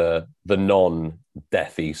have the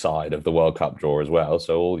non-deathy side of the World Cup draw as well.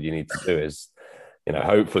 So all you need to do is,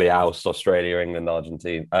 hopefully oust Australia, England,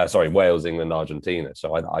 Argentina. Wales, England, Argentina.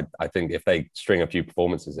 So I think if they string a few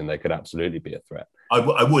performances in, they could absolutely be a threat.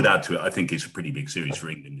 I would add to it. I think it's a pretty big series for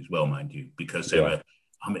England as well, mind you, because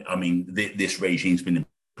this regime's been in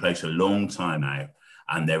place a long time now,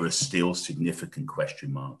 and there are still significant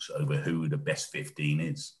question marks over who the best 15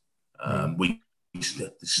 is. We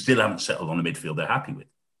still haven't settled on a midfield they're happy with.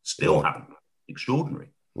 Still haven't.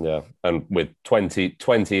 Extraordinary. Yeah, and with 20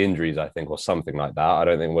 injuries, I think, or something like that, I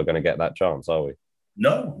don't think we're going to get that chance, are we?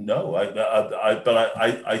 No.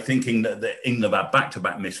 I thinking that England had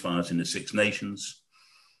back-to-back misfires in the Six Nations.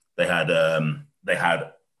 They had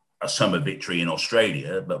a summer victory in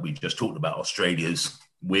Australia, but we just talked about Australia's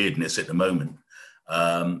weirdness at the moment.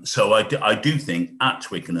 So I do think at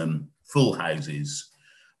Twickenham, full houses,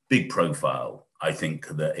 big profile. I think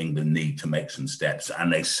that England need to make some steps,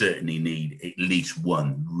 and they certainly need at least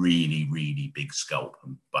one really, really big scalp.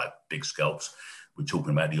 And by big scalps, we're talking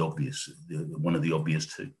about the obvious, one of the obvious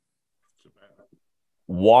two.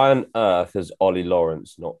 Why on earth has Ollie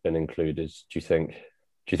Lawrence not been included, do you think?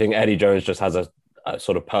 Do you think Eddie Jones just has a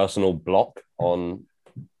sort of personal block on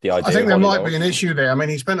the idea. I think there Ollie might Lawrence? be an issue there. I mean,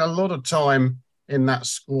 he spent a lot of time in that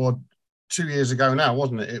squad 2 years ago now,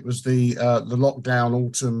 wasn't it? It was the lockdown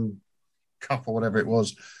autumn cup or whatever it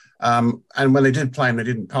was. And when they did play him, they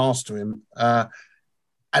didn't pass to him.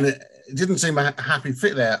 And it didn't seem a happy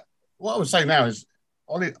fit there. What I would say now is,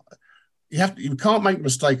 Ollie, you can't make the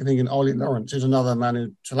mistake of thinking Ollie Lawrence is another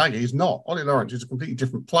Manu Tuilagi. He's not. Ollie Lawrence is a completely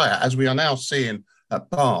different player, as we are now seeing at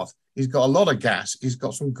Bath. He's got a lot of gas. He's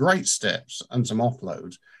got some great steps and some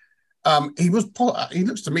offloads. He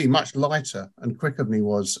looks to me much lighter and quicker than he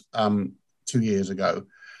was 2 years ago.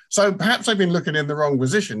 So perhaps they've been looking in the wrong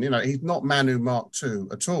position. He's not Manu Mark II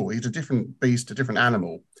at all. He's a different beast, a different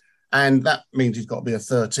animal. And that means he's got to be a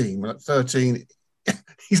 13. Well, at 13,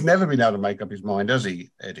 he's never been able to make up his mind, has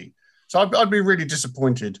he, Eddie? So I'd be really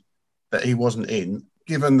disappointed that he wasn't in,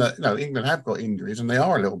 given that England have got injuries and they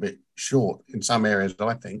are a little bit short in some areas,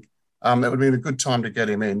 I think. It would have been a good time to get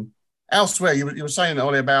him in. Elsewhere, you were saying,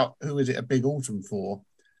 Ollie, about who is it a big autumn for?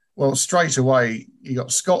 Well, straight away, you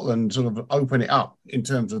got Scotland sort of open it up in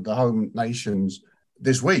terms of the home nations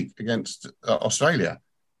this week against Australia.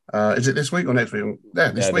 Is it this week or next week?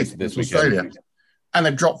 Yeah, this week. This Australia. And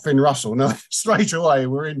they've dropped Finn Russell. Now, straight away,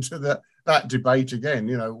 we're into that debate again.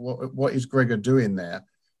 What is Gregor doing there?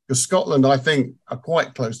 Because Scotland, I think, are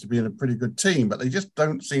quite close to being a pretty good team, but they just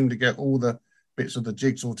don't seem to get all the bits of the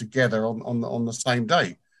jigsaw together on the same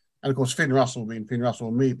day. And of course, Finn Russell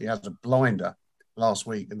immediately has a blinder last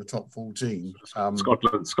week in the top 14.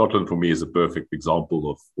 Scotland for me is a perfect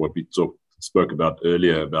example of what we spoke about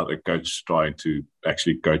earlier about a coach trying to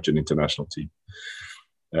actually coach an international team.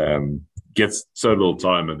 Gets so little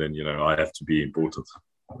time, and then I have to be important.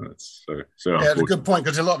 It's it's a good point,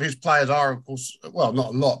 because a lot of his players are, of course, well,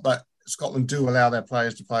 not a lot, but Scotland do allow their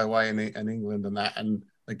players to play away in England and that, and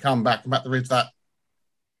they come back. But there is that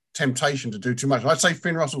temptation to do too much. I'd say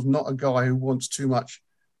Finn Russell's not a guy who wants too much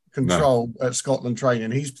control at Scotland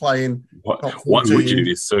training. He's playing. Why would you?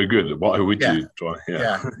 It's so good. Why would you try?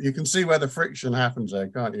 Yeah, you can see where the friction happens there,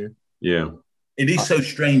 can't you? Yeah. It is so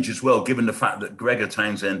strange as well, given the fact that Gregor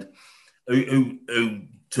Townsend, who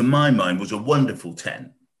to my mind was a wonderful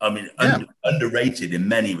 10. I mean, underrated in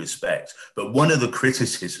many respects. But one of the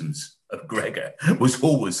criticisms of Gregor was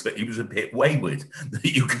always that he was a bit wayward. That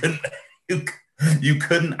you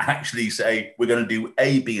couldn't actually say we're going to do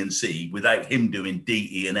A, B, and C without him doing D,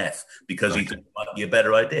 E, and F, because he thought it might be a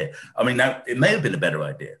better idea. I mean, now it may have been a better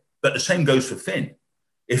idea, but the same goes for Finn.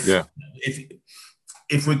 If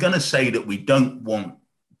we're going to say that we don't want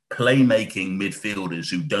playmaking midfielders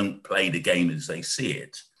who don't play the game as they see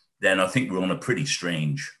it, then I think we're on a pretty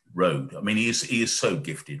strange road. I mean, he is so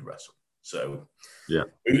gifted, Russell. So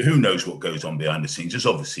who knows what goes on behind the scenes? There's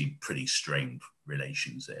obviously pretty strained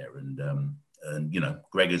relations there, and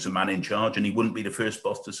Gregor's a man in charge, and he wouldn't be the first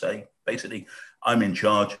boss to say, basically, I'm in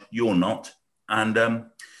charge, you're not, and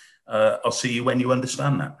I'll see you when you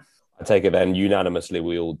understand that. I take it then unanimously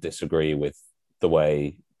we all disagree with the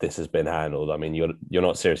way this has been handled. I mean, you're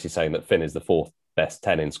not seriously saying that Finn is the fourth best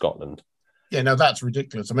 10 in Scotland? Yeah, no, that's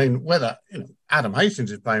ridiculous. I mean, whether Adam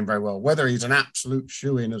Hastings is playing very well, whether he's an absolute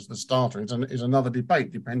shoe-in as the starter is another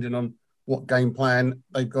debate, depending on what game plan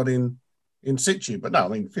they've got in situ. But no, I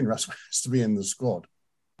mean, Finn Russell has to be in the squad.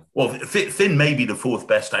 Well, Finn may be the fourth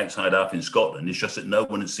best outside half in Scotland. It's just that no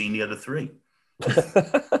one has seen the other three.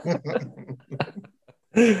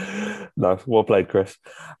 No, well played, Chris.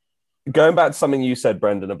 Going back to something you said,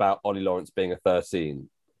 Brendan, about Ollie Lawrence being a 13,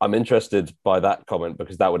 I'm interested by that comment,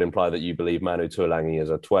 because that would imply that you believe Manu Tuilagi is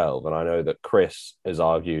a 12. And I know that Chris has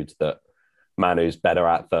argued that Manu's better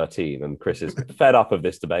at 13, and Chris is fed up of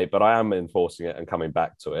this debate, but I am enforcing it and coming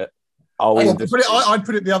back to it. I'd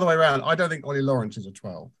put it the other way around. I don't think Ollie Lawrence is a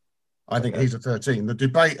 12. I think he's a 13. The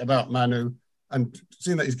debate about Manu, and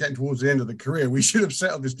seeing that he's getting towards the end of the career, we should have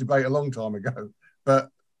settled this debate a long time ago. But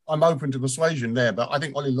I'm open to persuasion there. But I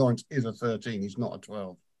think Ollie Lawrence is a 13. He's not a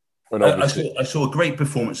 12. I saw a great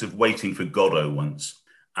performance of Waiting for Godot once,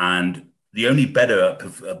 and the only better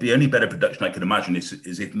production I could imagine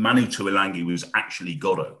is if Manu Tuilagi was actually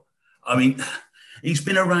Godot. I mean, he's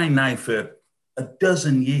been around now for a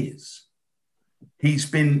dozen years.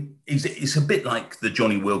 It's a bit like the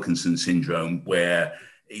Johnny Wilkinson syndrome, where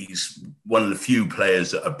he's one of the few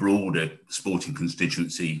players at a broader sporting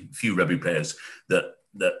constituency, few rugby players that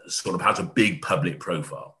sort of has a big public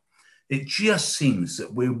profile. It just seems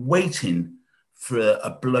that we're waiting for a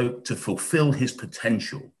bloke to fulfill his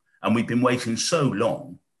potential. And we've been waiting so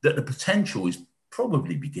long that the potential is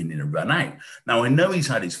probably beginning to run out. Now, I know he's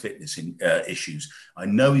had his fitness issues. I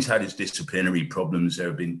know he's had his disciplinary problems. There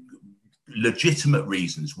have been legitimate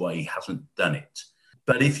reasons why he hasn't done it.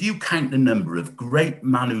 But if you count the number of great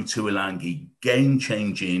Manu Tuilagi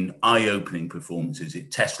game-changing, eye-opening performances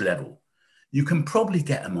at test level, you can probably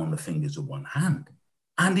get him on the fingers of one hand.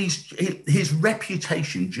 And his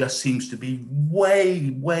reputation just seems to be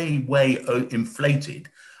way, way, way inflated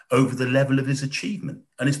over the level of his achievement.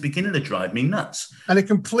 And it's beginning to drive me nuts. And it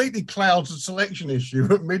completely clouds the selection issue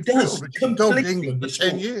at midfield, which has dogged England for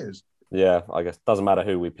 10 years. Yeah, I guess it doesn't matter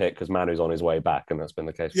who we pick because Manu's on his way back, and that's been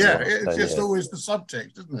the case for it's just always the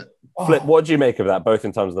subtext, isn't it? Flip, what do you make of that, both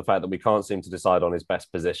in terms of the fact that we can't seem to decide on his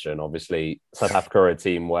best position? Obviously, South Africa are a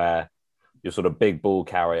team where your sort of big ball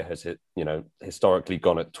carrier has, historically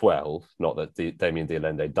gone at 12. Not that Damien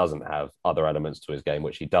Dialende doesn't have other elements to his game,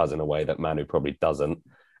 which he does in a way that Manu probably doesn't.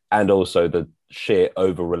 And also the sheer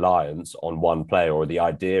over-reliance on one player, or the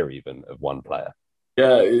idea even of one player.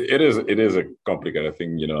 Yeah, it is a complicated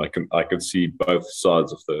thing. I can see both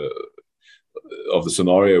sides of the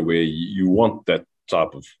scenario where you want that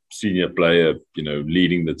type of senior player,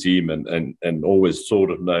 leading the team and always sort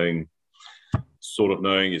of knowing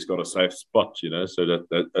he's got a safe spot, so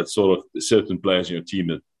that sort of certain players in your team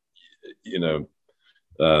that,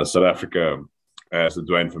 South Africa has the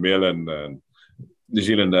Dwayne Vermeulen and New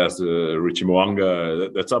Zealand has the Richie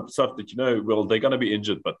Mo'unga, that type of stuff that, well, they're going to be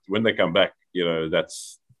injured, but when they come back,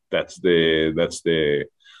 that's their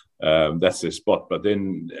spot. But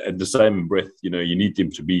then at the same breath, you need them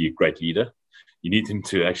to be a great leader. You need them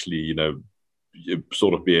to actually,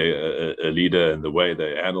 sort of be a leader in the way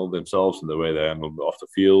they handle themselves and the way they handle off the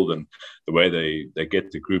field and the way they get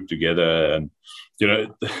the group together and, the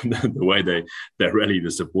way they rally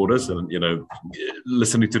the supporters and,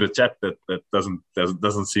 listening to the chat that doesn't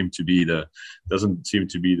seem to be the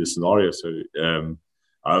scenario. So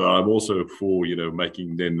I'm also for,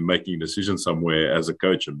 making a decision somewhere as a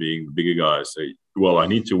coach and being the bigger guy. Say, well, I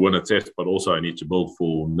need to win a test, but also I need to build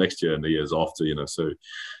for next year and the years after, So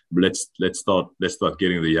let's start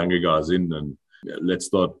getting the younger guys in and let's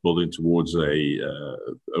start building towards a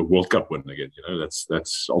World Cup win again.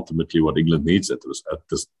 That's ultimately what England needs at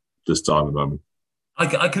this time at the moment.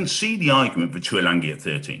 I can see the argument for Tuilagi at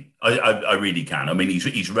 13. I really can. I mean,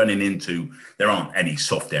 he's running into, there aren't any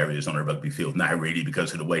soft areas on a rugby field now, really,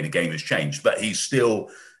 because of the way the game has changed. But he's still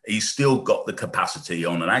got the capacity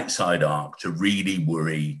on an outside arc to really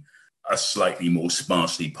worry a slightly more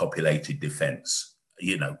sparsely populated defence.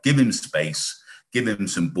 Give him space, give him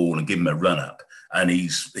some ball, and give him a run up. And he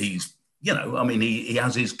has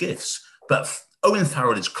his gifts. But Owen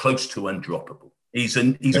Farrell is close to undroppable. He's a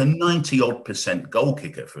 90-odd% goal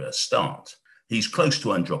kicker for a start. He's close to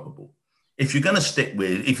undroppable. If you're going to stick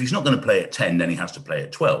with, if he's not going to play at 10, then he has to play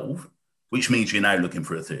at 12, which means you're now looking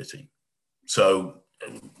for a 13. So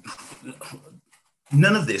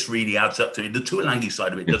none of this really adds up to me. The Tuilagi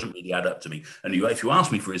side of it doesn't really add up to me. And if you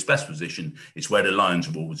ask me for his best position, it's where the Lions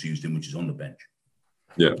have always used him, which is on the bench.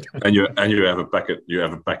 Yeah, and you have a packet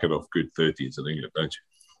of good 13s in England, don't you?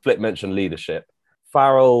 Flip mentioned leadership.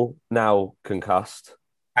 Farrell now concussed.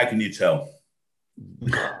 How can you tell?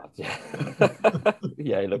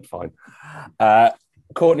 Yeah, he looked fine.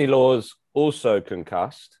 Courtney Lawes also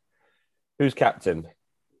concussed. Who's captain?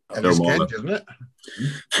 Ellis Genge, isn't it?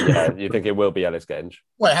 Yeah, you think it will be Ellis Genge?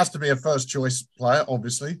 Well, it has to be a first choice player,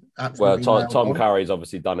 obviously. Well, Tom Curry's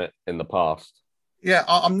obviously done it in the past. Yeah,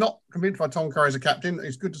 I'm not convinced by Tom Curry as a captain.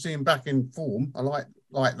 It's good to see him back in form. I like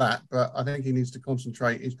that, but I think he needs to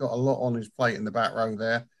concentrate. He's got a lot on his plate in the back row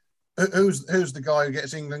there. Who's the guy who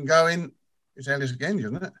gets England going? It's Ellis Genge,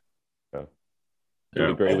 isn't it? Yeah. Do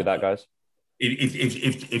you agree with that, guys?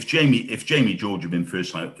 If Jamie George had been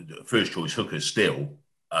first choice hooker still,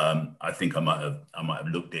 I think I might have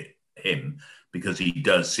looked at him because he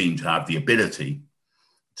does seem to have the ability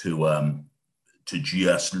to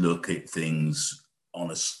just look at things on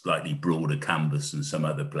a slightly broader canvas than some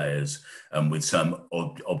other players, and with some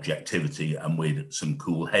objectivity and with some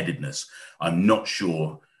cool-headedness. I'm not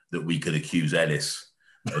sure that we could accuse Ellis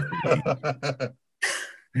of being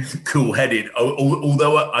cool-headed,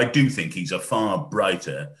 although I do think he's a far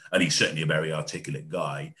brighter, and he's certainly a very articulate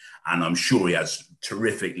guy, and I'm sure he has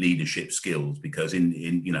terrific leadership skills, because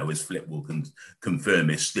in as Flip will confirm,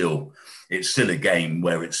 it's still a game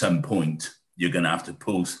where at some point you're going to have to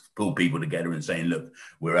pull people together and saying, look,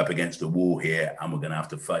 we're up against a war here and we're going to have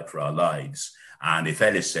to fight for our lives. And if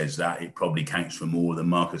Ellis says that, it probably counts for more than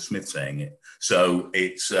Marcus Smith saying it. So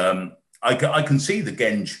it's I can see the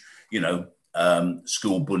Genge,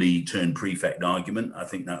 school bully turned prefect argument. I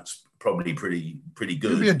think that's probably pretty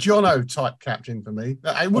good. It would be a Jono type captain for me.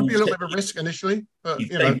 It would be a little bit of a risk initially, but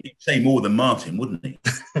he'd say more than Martin, wouldn't he?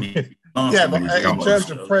 Yeah, but in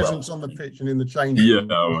terms of presence on the pitch and in the changing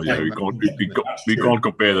room. We can't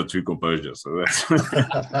compare the two composures. So that's...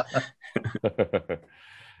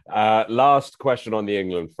 last question on the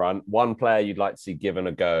England front. One player you'd like to see given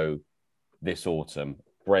a go this autumn.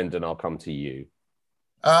 Brendan, I'll come to you.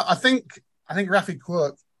 I think Rafi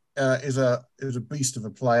Quirk is a beast of a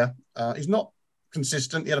player. He's not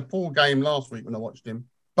consistent. He had a poor game last week when I watched him,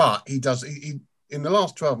 but he in the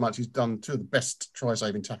last 12 months, he's done two of the best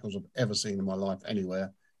try-saving tackles I've ever seen in my life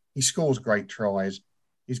anywhere. He scores great tries.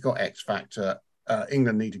 He's got X factor.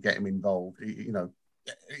 England need to get him involved.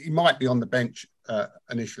 He might be on the bench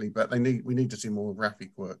initially, but we need to see more of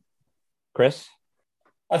Rafi Quirk. Chris,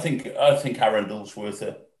 I think Arundel's worth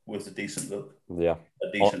a decent look. Yeah,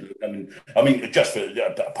 a decent look. I mean, just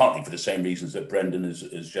partly for the same reasons that Brendan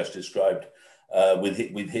has just described.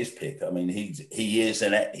 With his pick, I mean, he is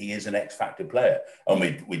an X factor player, and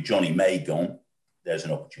with Johnny May gone, there's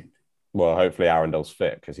an opportunity. Well, hopefully Arundel's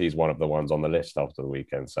fit because he's one of the ones on the list after the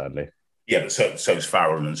weekend, sadly. Yeah, but so's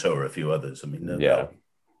Farrell and so are a few others. I mean, yeah,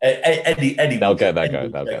 Eddie. They'll get that go.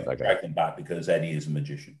 Drag them back because Eddie is a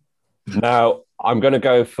magician. Now I'm going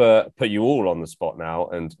to put you all on the spot now,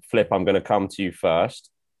 and Flip, I'm going to come to you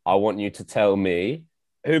first. I want you to tell me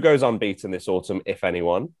who goes unbeaten this autumn, if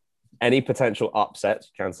anyone. Any potential upsets,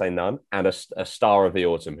 you can say none, and a star of the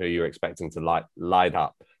autumn who you're expecting to light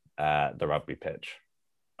up the rugby pitch.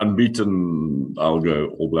 Unbeaten, I'll go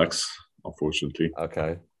All Blacks, unfortunately.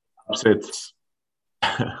 Okay. Upsets.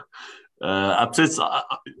 Upsets.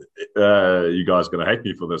 You guys are going to hate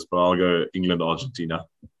me for this, but I'll go England, Argentina.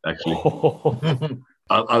 Actually,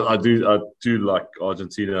 I do like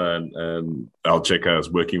Argentina, and Al Checa is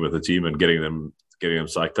working with the team and getting them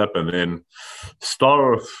psyched up, and then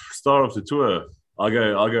star of the tour. I'll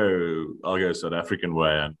go South African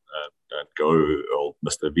way and go old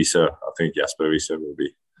Mr. Visa. I think Jasper Visa will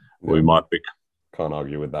be my pick. Can't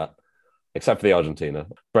argue with that, except for the Argentina.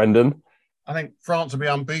 Brendan, I think France will be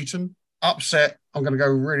unbeaten. Upset. I'm going to go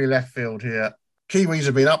really left field here. Kiwis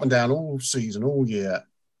have been up and down all season, all year.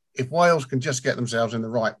 If Wales can just get themselves in the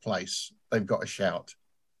right place, they've got a shout.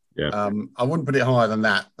 Yeah. I wouldn't put it higher than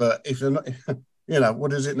that, but if they're not.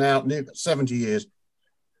 What is it now? 70 years.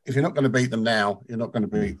 If you're not going to beat them now, you're not going to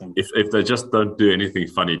beat them. If they just don't do anything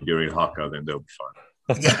funny during haka, then they'll be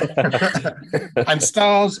fine. Yeah. And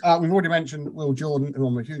stars, we've already mentioned Will Jordan, who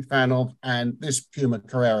I'm a huge fan of, and this Puma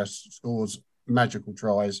Carrera scores magical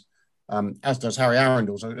tries, as does Harry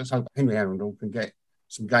Arundel. So let's hope Henry Arundel can get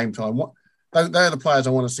some game time. They're the players I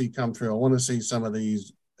want to see come through. I want to see some of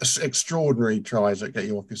these extraordinary tries that get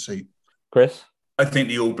you off your seat. Chris? I think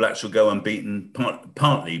the All Blacks will go unbeaten,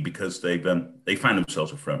 partly because they found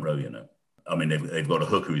themselves a front row. I mean, they've got a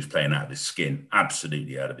hooker who's playing out of his skin,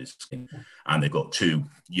 absolutely out of his skin, and they've got two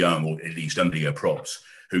young, or at least under-year props,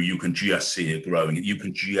 who you can just see it growing. You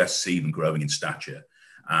can just see them growing in stature,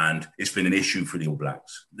 and it's been an issue for the All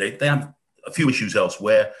Blacks. They have a few issues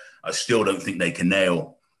elsewhere. I still don't think they can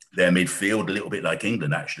nail their midfield, a little bit like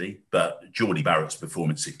England actually. But Geordie Barrett's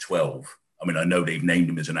performance at 12. I mean, I know they've named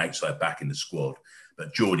him as an outside back in the squad,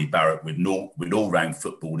 but Geordie Barrett with all-round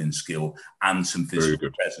footballing skill and some physical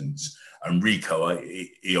presence. And Rico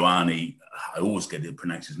Ioane, I always get to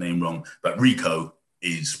pronounce his name wrong, but Rico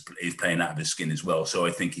is playing out of his skin as well. So I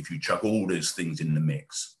think if you chuck all those things in the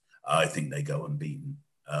mix, I think they go unbeaten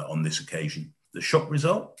on this occasion. The shock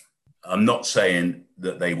result, I'm not saying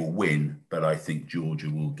that they will win, but I think Georgia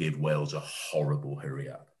will give Wales a horrible hurry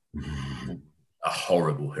up. A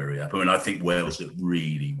horrible hurry up. I mean, I think Wales look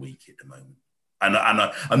really weak at the moment.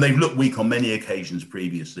 And they've looked weak on many occasions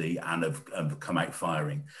previously and have come out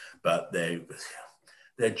firing, but they're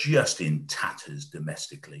just in tatters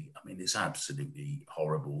domestically. I mean, it's absolutely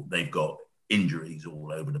horrible. They've got injuries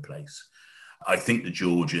all over the place. I think the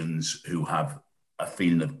Georgians, who have a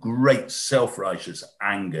feeling of great self-righteous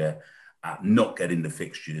anger at not getting the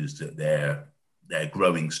fixtures that their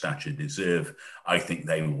growing stature deserve, I think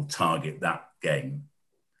they will target that game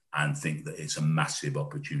and think that it's a massive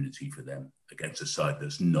opportunity for them against a side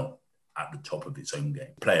that's not at the top of its own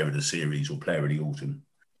game. Player of the series or player of the autumn,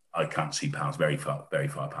 I can't see past very far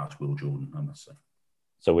past Will Jordan, I must say.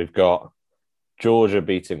 So we've got Georgia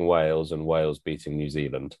beating Wales and Wales beating New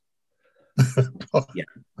Zealand.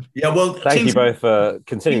 Yeah. Well, thank you both for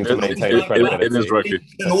continuing to maintain the credibility.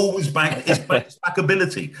 And always back its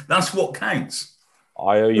backability. That's what counts.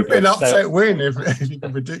 I owe you both an upset win if you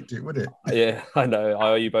can predict it, would it? Yeah, I know.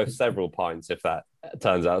 I owe you both several pints if that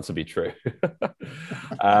turns out to be true.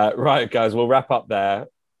 Right, guys, we'll wrap up there.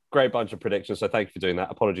 Great bunch of predictions, so thank you for doing that.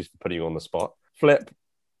 Apologies for putting you on the spot. Flip,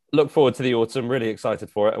 Look forward to the autumn, really excited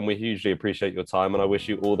for it, and we hugely appreciate your time, and I wish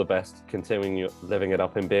you all the best continuing living it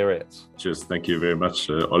up in Biarritz. Cheers, thank you very much,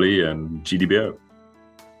 Ollie and GDBO.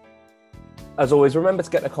 As always, remember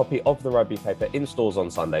to get a copy of the Rugby paper in stores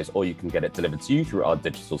on Sundays, or you can get it delivered to you through our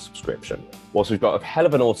digital subscription. Whilst we've got a hell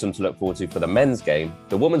of an autumn to look forward to for the men's game,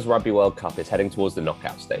 the Women's Rugby World Cup is heading towards the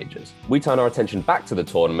knockout stages. We turn our attention back to the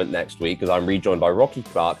tournament next week as I'm rejoined by Rocky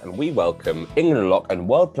Clark, and we welcome England lock and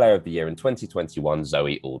World Player of the Year in 2021,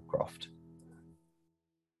 Zoe Aldcroft.